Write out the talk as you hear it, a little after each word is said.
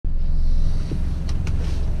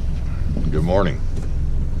Good morning.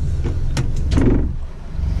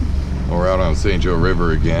 Well, we're out on St. Joe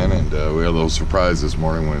River again, and we had a little surprise this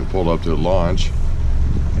morning when we pulled up to the launch.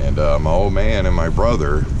 And my old man and my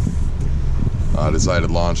brother decided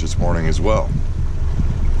to launch this morning as well.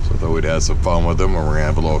 So I thought we'd have some fun with them, and we're going to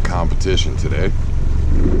have a little competition today.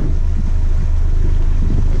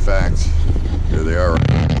 In fact, here they are.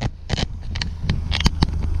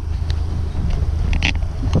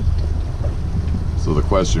 So the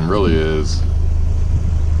question really is,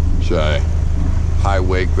 should I high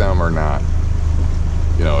wake them or not?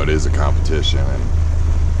 You know, it is a competition and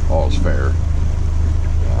all's fair.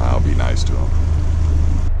 I'll be nice to them.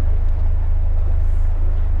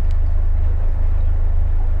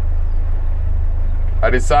 I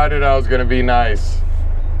decided I was going to be nice.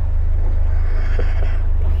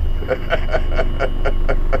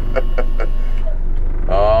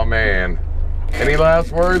 Oh man. Any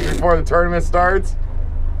last words before the tournament starts?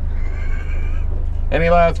 Any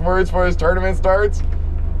last words before this tournament starts?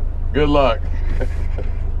 Good luck.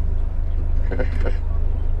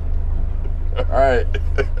 All right.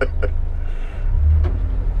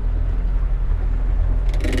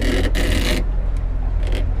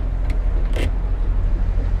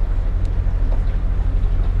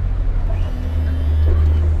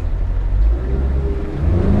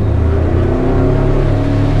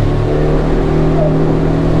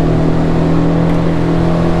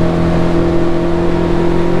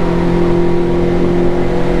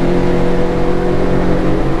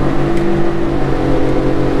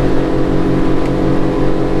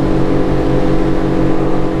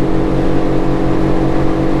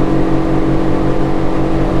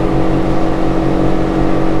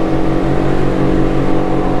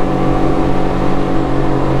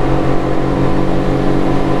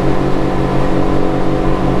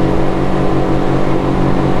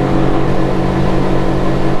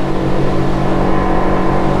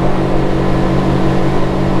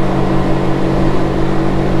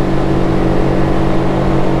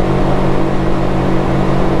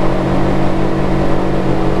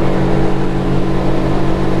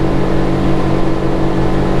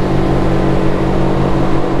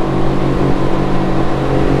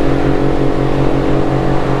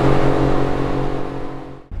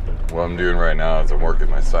 What I'm doing right now is I'm working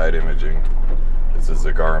my side imaging. This is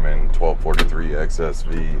the Garmin 1243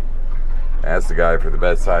 XSV. I asked the guy for the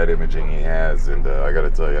best side imaging he has, and I gotta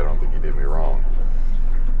tell you, I don't think he did me wrong.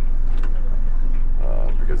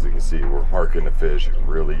 Because you can see we're marking the fish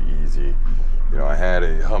really easy. You know, I had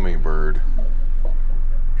a hummingbird.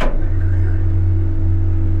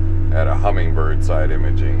 Had a hummingbird side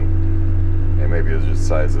imaging, and maybe it was just the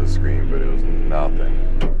size of the screen, but it was nothing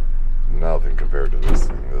compared to this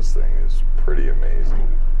thing. This thing is pretty amazing.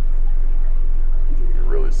 You can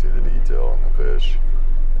really see the detail on the fish,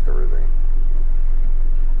 everything.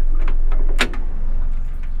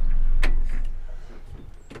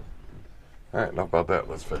 All right, enough about that.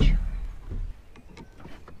 Let's fish.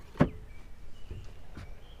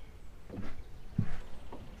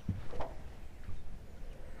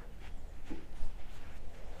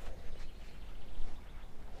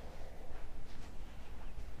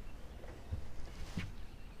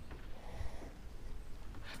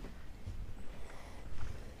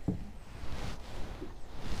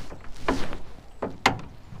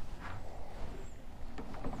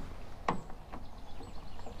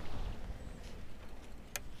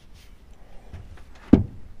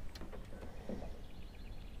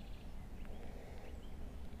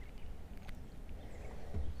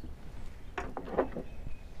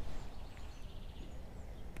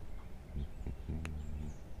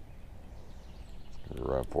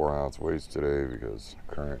 Around 4-ounce weights today because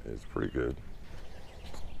current is pretty good.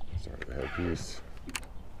 Started the headpiece.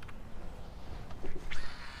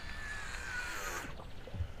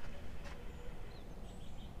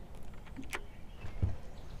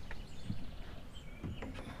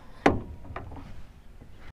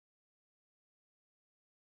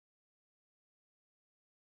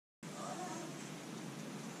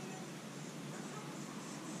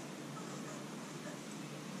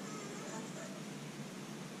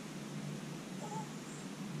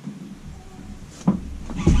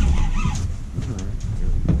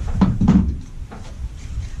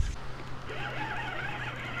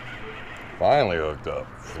 Finally hooked up.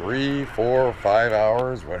 3, 4, 5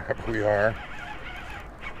 hours, whatever we are.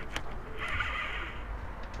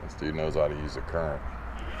 This dude knows how to use the current.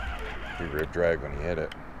 He rip drag when he hit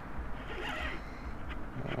it.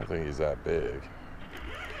 I don't think he's that big.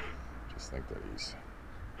 Just think that he's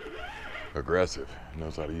aggressive.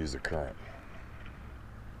 Knows how to use the current.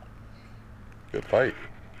 Good fight.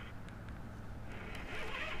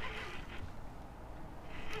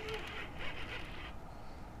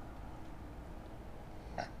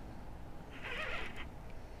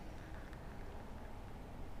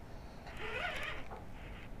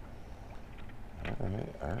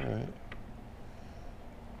 Alright.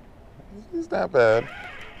 He's not bad.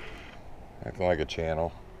 Acting like a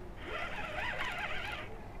channel.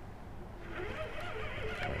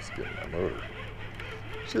 Let's get in my motor.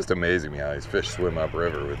 It's just amazing me how these fish swim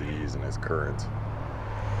upriver with ease in this current.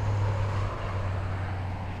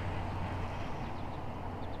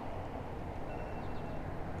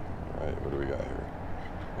 Alright, what do we got here?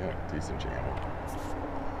 Yeah, decent channel.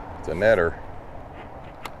 It's a netter.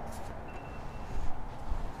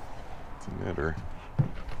 It's a netter.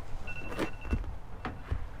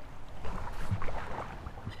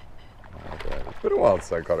 It's been a while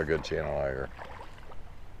since I caught a good channel out here.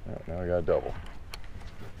 Oh, now I got a double.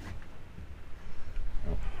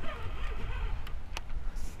 Oh.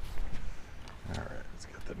 Alright, let's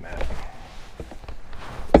get the net.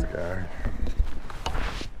 This guy.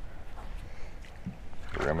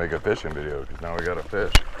 We're gonna make a fishing video because now we got a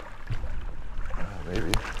fish.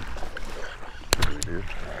 Maybe. What do we do?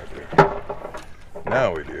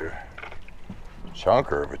 Now we do.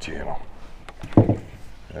 Chunker of a channel.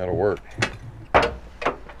 That'll work.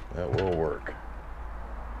 That will work.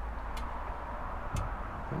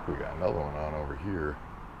 I think we got another one on over here.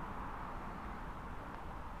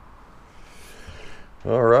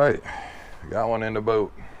 All right, got one in the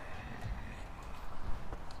boat.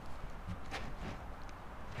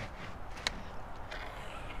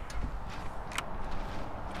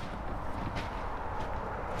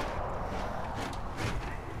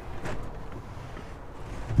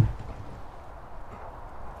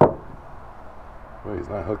 Well, he's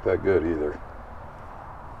not hooked that good either.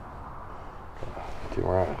 Came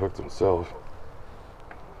around and hooked himself.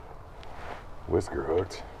 Whisker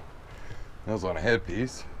hooked. That was on a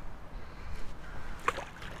headpiece.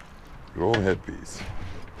 Good old headpiece.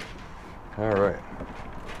 Alright.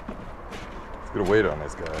 Let's get a weight on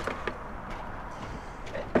this guy.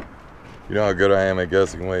 You know how good I am at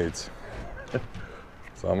guessing weights.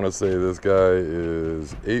 So I'm going to say this guy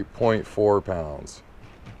is 8.4 pounds.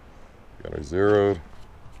 Got her zeroed.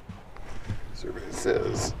 Survey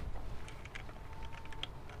says.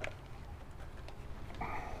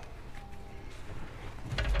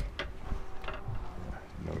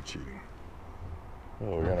 No cheating.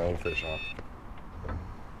 Oh, we got another fish on.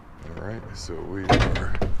 Alright, so we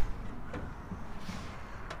are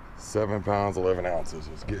 7 pounds, 11 ounces.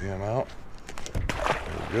 Let's get him out.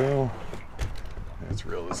 There we go. Let's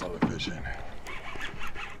reel this other fish in.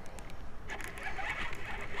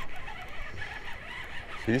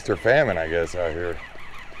 Feast or famine, I guess, out here.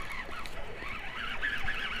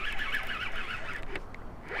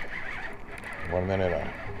 One minute I'm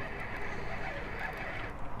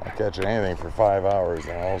not catching anything for 5 hours,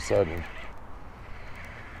 and all of a sudden,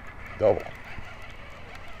 double.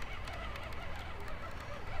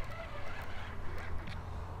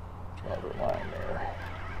 Another line there.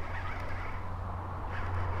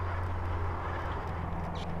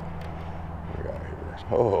 What do we got here?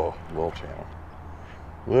 Oh, little channel.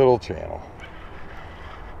 Little channel.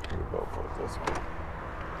 We'll go for this one.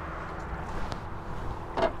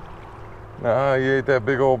 Nah, you ate that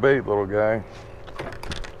big old bait, little guy.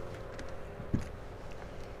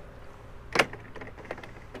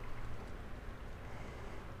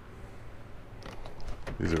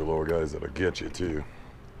 These are little guys that'll get you too.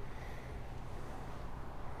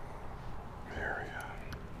 There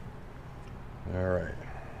we go. All right.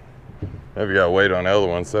 Now we got weight on the other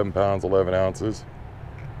one, 7 pounds, 11 ounces.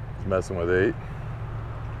 It's messing with 8.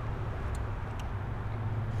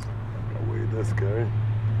 I'm gonna weigh this guy.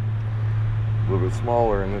 A little bit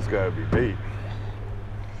smaller, and this guy would be bait.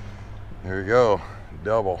 There we go,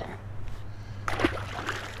 double.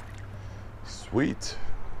 Sweet.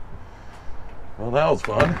 Well, that was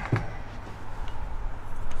fun.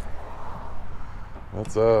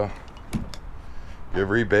 Let's get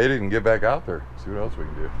rebaited and get back out there. See what else we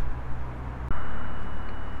can do.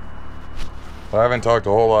 Well, I haven't talked a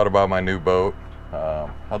whole lot about my new boat.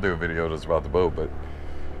 I'll do a video just about the boat, but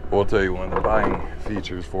we'll tell you one of the buying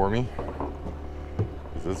features for me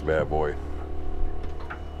is this bad boy.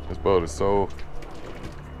 This boat is so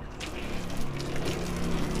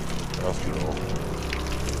industrial.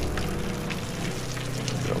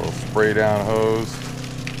 Got a little spray down hose.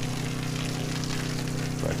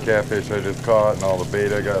 That catfish I just caught and all the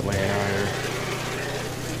bait I got laying out here.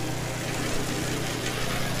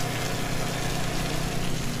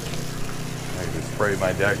 I can just spray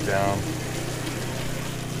my deck down.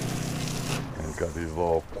 And it's got these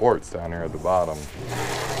little ports down here at the bottom.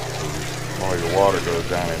 All your water goes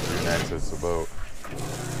down into and exits the boat.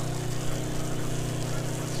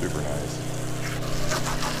 Super nice.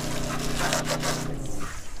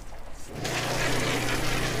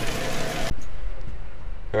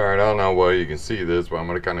 Alright, I don't know why you can see this, but I'm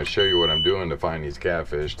going to kind of show you what I'm doing to find these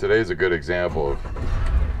catfish. Today's a good example of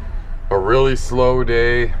a really slow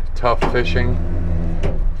day, tough fishing.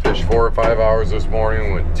 Fished 4 or 5 hours this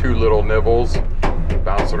morning with 2 little nibbles,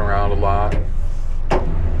 bouncing around a lot.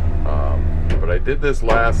 But I did this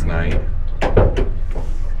last night,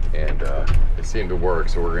 and it seemed to work,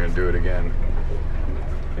 so we're going to do it again.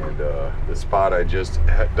 And the spot I just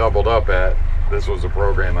doubled up at, this was a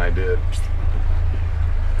program I did.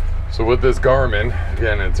 So with this Garmin,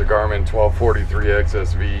 again, it's a Garmin 1243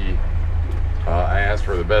 XSV. I asked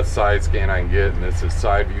for the best side scan I can get, and this is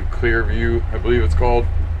side view, clear view, I believe it's called.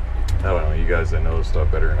 I don't know, you guys that know this stuff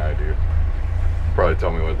better than I do probably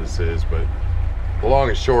tell me what this is, but the long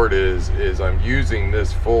and short is I'm using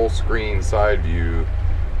this full screen side view,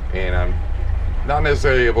 and I'm not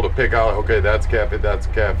necessarily able to pick out, okay, that's catfish, that's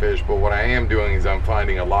catfish, but what I am doing is I'm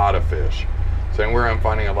finding a lot of fish. So anywhere I'm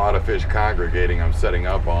finding a lot of fish congregating, I'm setting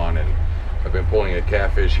up on, and I've been pulling a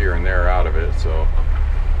catfish here and there out of it. So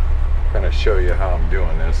kind of show you how I'm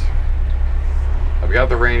doing this. I've got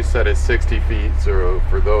the range set at 60 feet, so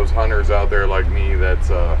for those hunters out there like me, that's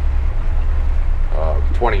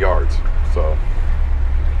 20 yards. So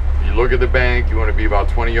you look at the bank, you want to be about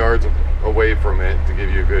 20 yards away from it to give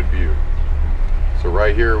you a good view. So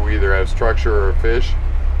right here we either have structure or a fish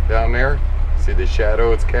down there. See the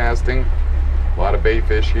shadow it's casting? A lot of bait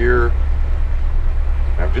fish here.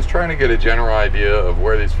 And I'm just trying to get a general idea of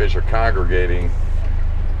where these fish are congregating,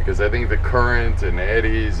 because I think the current and the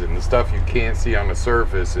eddies and the stuff you can't see on the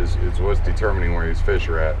surface is what's determining where these fish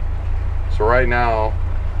are at. So right now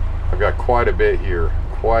I've got quite a bit here,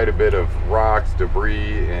 quite a bit of rocks,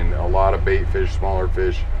 debris, and a lot of bait fish, smaller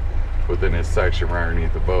fish within this section right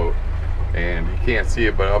underneath the boat. And you can't see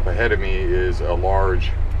it, but up ahead of me is a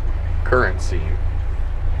large current seam.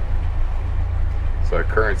 So that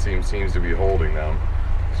current seam seems to be holding them.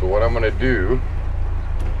 So what I'm going to do,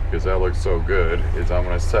 because that looks so good, is I'm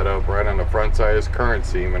going to set up right on the front side of this current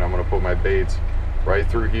seam, and I'm going to put my baits right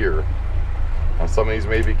through here. Now some of these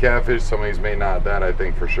may be catfish, some of these may not. That I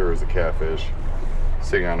think for sure is a catfish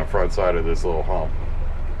sitting on the front side of this little hump.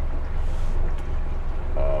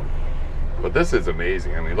 But this is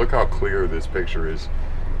amazing. I mean, look how clear this picture is.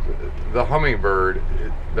 The hummingbird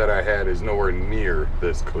that I had is nowhere near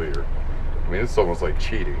this clear. I mean, it's almost like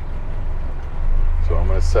cheating. So I'm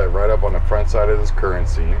going to set right up on the front side of this current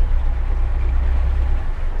seam.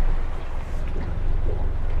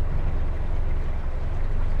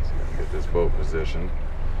 So I'm going to get this boat positioned.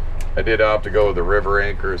 I did opt to go with the river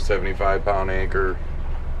anchor, 75-pound anchor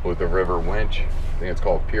with the river winch. I think it's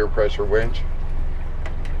called peer pressure winch.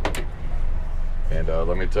 And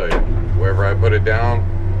let me tell you, wherever I put it down,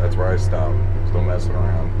 that's where I stop. There's no messing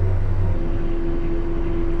around.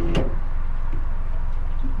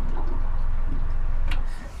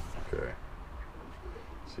 Okay.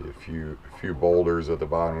 See a few boulders at the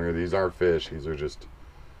bottom here. These aren't fish. These are just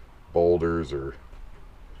boulders or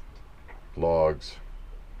logs.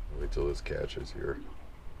 Wait till this catches here.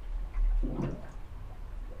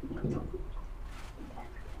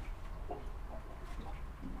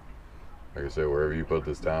 Like I said, wherever you put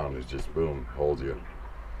this down, it's just boom, holds you.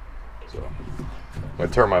 So I'm gonna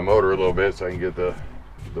turn my motor a little bit so I can get the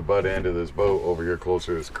butt end of this boat over here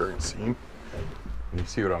closer to this current seam. And you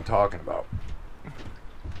see what I'm talking about.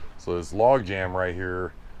 So this log jam right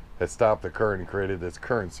here has stopped the current and created this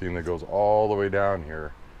current seam that goes all the way down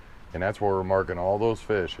here. And that's where we're marking all those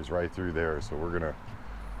fish, is right through there. So we're gonna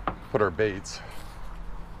put our baits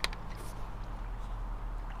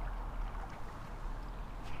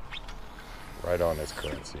right on this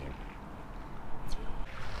current seam.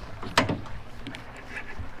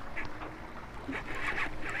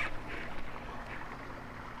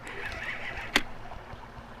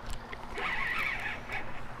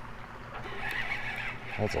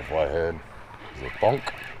 That's a flathead. It's a thunk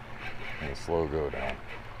and a slow go down.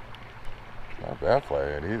 Not a bad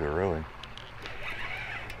flathead either, really.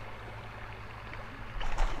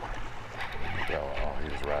 Oh,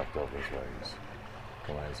 he's wrapped up this way. He's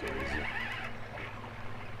coming in so easy.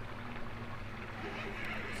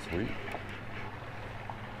 Sweet.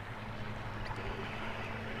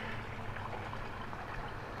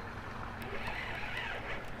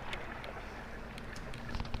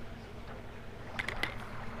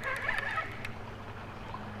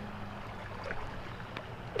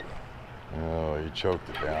 Oh, he choked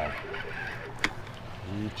it down.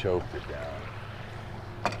 He choked it down.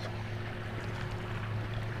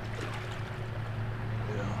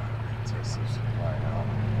 Yeah, test this line out.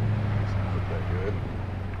 Doesn't look that good.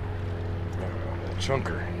 That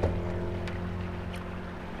chunker.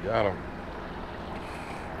 Got him.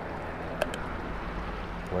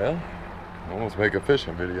 Well, almost make a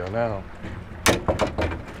fishing video now.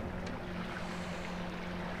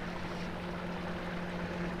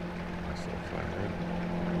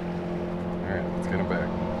 Alright, let's get him back.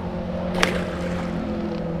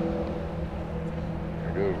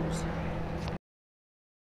 There goes.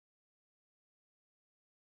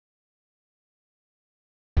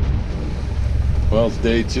 Well, it's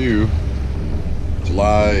day 2,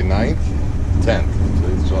 July 9th, 10th.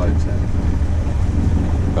 Today's July 10th.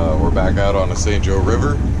 We're back out on the St. Joe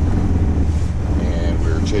River, and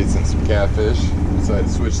we were chasing some catfish. Decided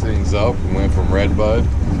to switch things up. We went from redbud.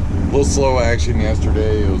 A little slow action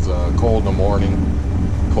yesterday. It was cold in the morning.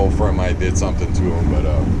 Cold front might did something to them, but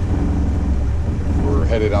we're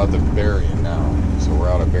headed out to Berrien now. So we're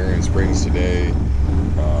out at Berrien Springs today.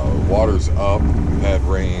 Water's up. We've had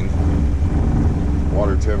rain.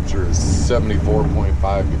 Water temperature is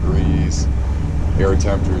 74.5 degrees. Air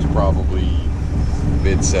temperature is probably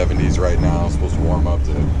mid-70s right now. It's supposed to warm up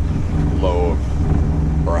to low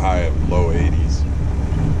of, or high of low 80s.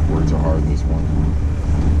 Words are hard this morning.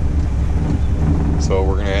 So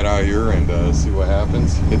we're gonna head out here and see what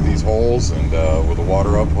happens. Hit these holes, and with the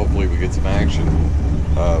water up, hopefully we get some action.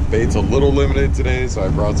 Bait's a little limited today, so I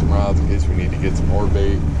brought some rods in case we need to get some more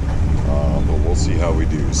bait. But we'll see how we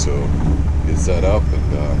do. So get set up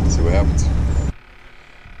and see what happens.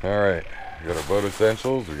 All right, we got our boat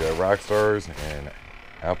essentials. We got rock stars and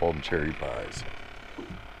apple and cherry pies.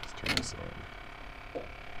 Let's turn this on.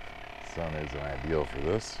 Sun isn't ideal for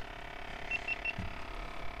this.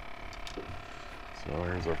 So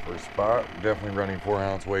here's our first spot. Definitely running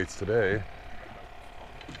 4-ounce weights today.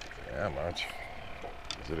 That much.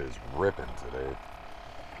 Because it is ripping today.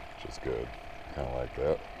 Which is good. Kind of like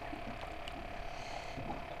that.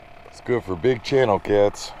 It's good for big channel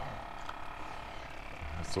cats.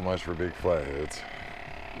 Not so much for big flatheads.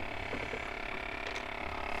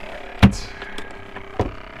 Alright.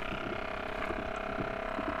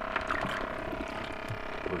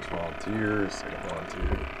 First volunteer, second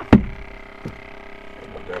volunteer.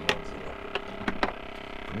 That one's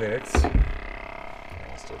next.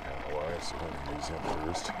 I'm still kind of alive, so I'm going to use him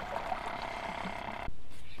first.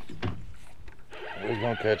 We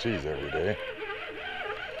don't catch these every day.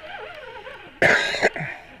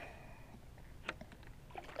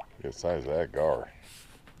 Get the size of that gar.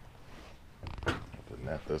 Have to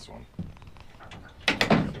net this one.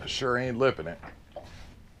 I sure ain't lipping it.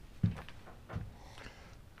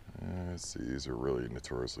 Let's see, these are really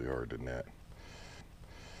notoriously hard to net.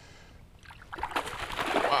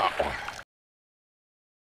 Wow.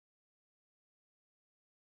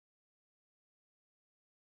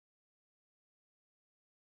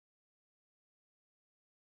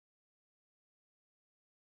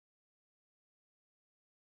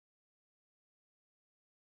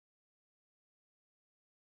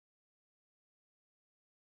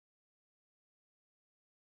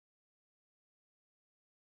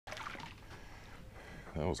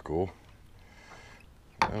 That was cool.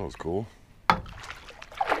 That was cool.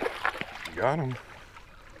 Got him.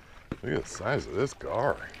 Look at the size of this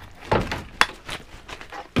gar.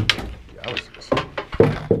 Yowzers.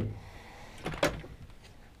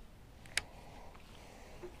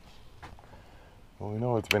 Well, we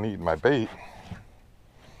know it's been eating my bait.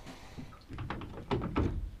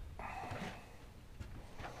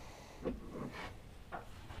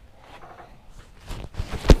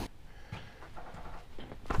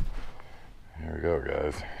 Here we go,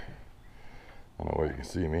 guys. I don't know whether you can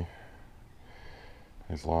see me.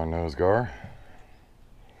 Nice long nose gar.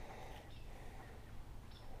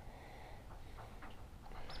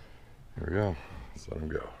 Here we go. Let's let him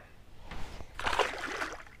go.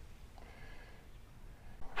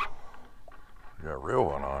 We got a real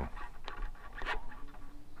one on.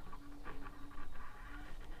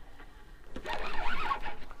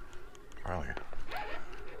 Finally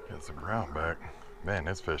get some ground back. Man,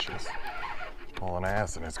 this fish is hauling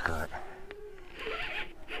ass in its current.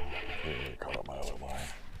 Okay, caught up my other line.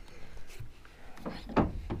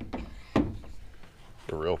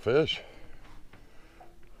 A real fish.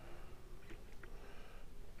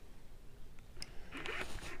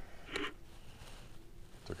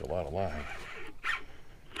 Took a lot of line.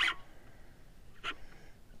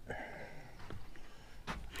 I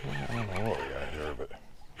don't know what we got here, but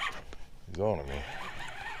he's owning me.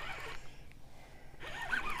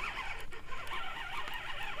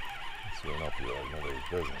 This will not be like nobody's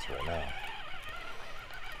business right now.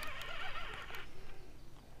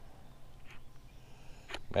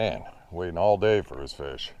 Man, waiting all day for his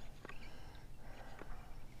fish.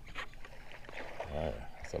 Alright,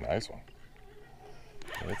 that's a nice one.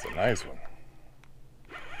 It's a nice one.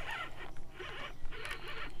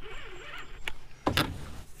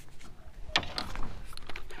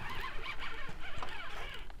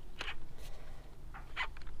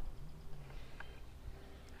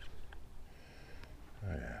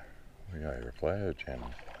 I had a channel.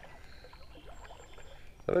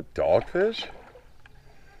 Is that a dogfish?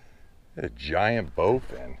 A giant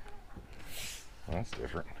bowfin. Well, that's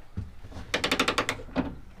different.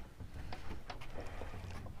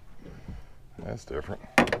 That's different.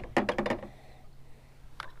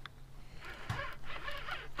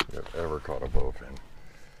 If I've ever caught a bowfin.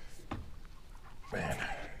 Man,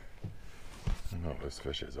 I know this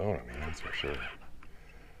fish is owning me, that's for sure.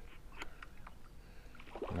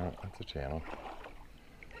 No, that's a channel.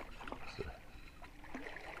 It's a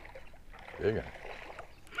big one.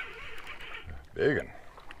 Big one.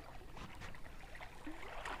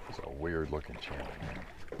 It's a weird looking channel, man.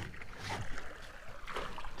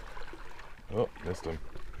 Oh, missed him.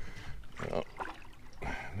 Oh,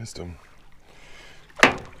 missed him.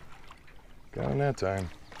 Got him that time.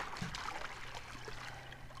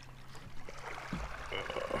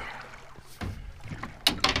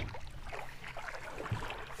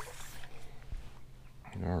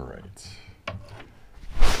 All right.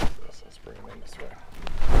 Let's bring him in this way.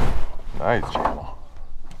 Nice channel.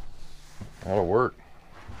 That'll work.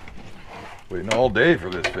 Waiting all day for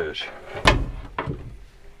this fish.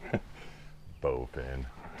 Bowfin.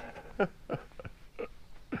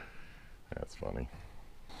 That's funny.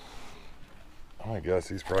 I guess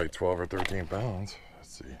he's probably 12 or 13 pounds.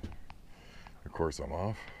 Let's see. Of course I'm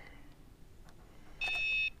off.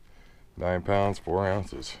 9 pounds, 4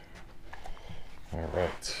 ounces. All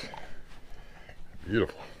right.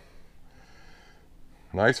 Beautiful.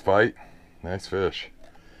 Nice fight. Nice fish.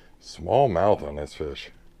 Small mouth on this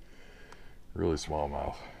fish. Really small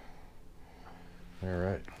mouth. All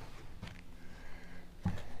right.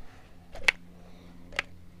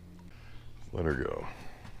 Let her go.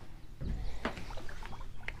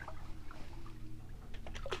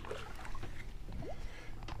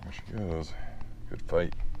 There she goes. Good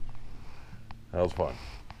fight. That was fun.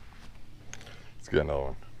 Let's get another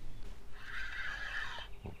one.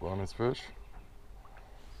 Up on this fish.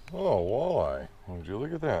 Oh, walleye. Would you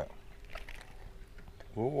look at that?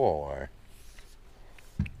 Little walleye.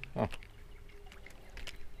 Huh.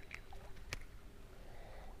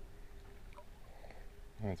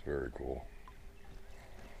 That's very cool.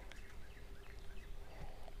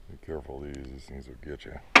 Be careful these things will get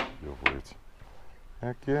you. Steel plates.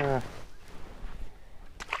 Heck yeah.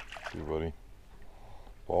 See you, buddy.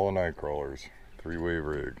 Ball of night crawlers. 3-wave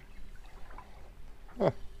rig.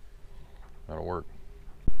 Huh. That'll work.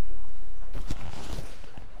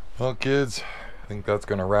 Well, kids, I think that's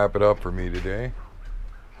going to wrap it up for me today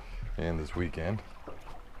and this weekend.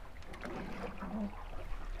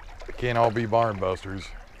 Can't all be barn busters.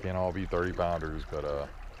 Can't all be 30 pounders, but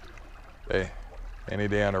hey, any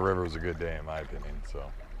day on the river is a good day in my opinion.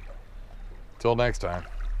 So, till next time.